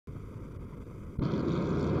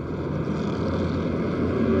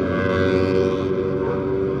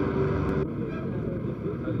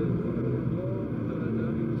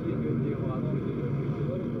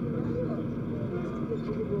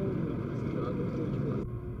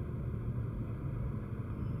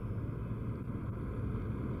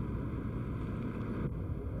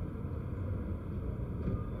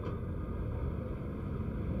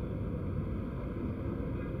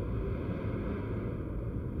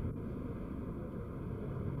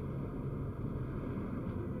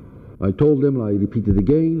I told them, and I repeat it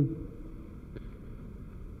again,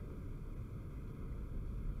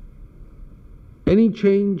 any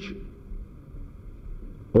change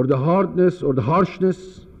or the hardness or the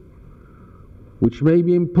harshness which may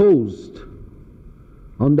be imposed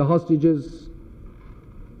on the hostages,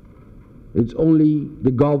 it's only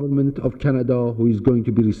the government of Canada who is going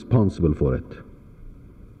to be responsible for it.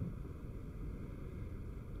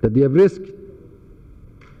 That they have risked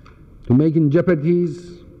to making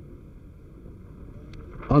jeopardies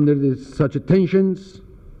under such tensions,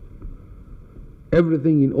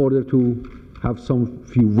 everything in order to have some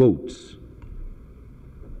few votes.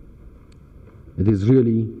 It is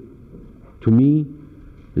really, to me,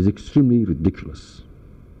 is extremely ridiculous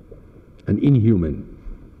and inhuman.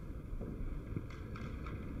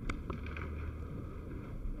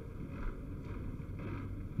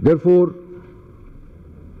 Therefore,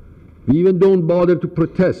 we even don't bother to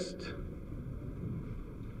protest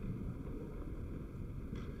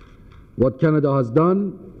what Canada has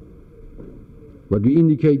done, but we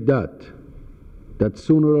indicate that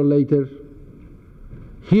sooner or later,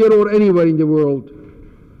 here or anywhere in the world,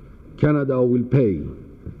 Canada will pay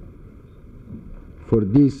for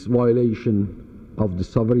this violation of the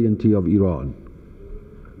sovereignty of Iran,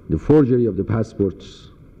 the forgery of the passports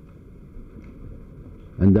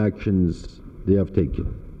and the actions they have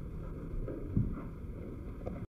taken.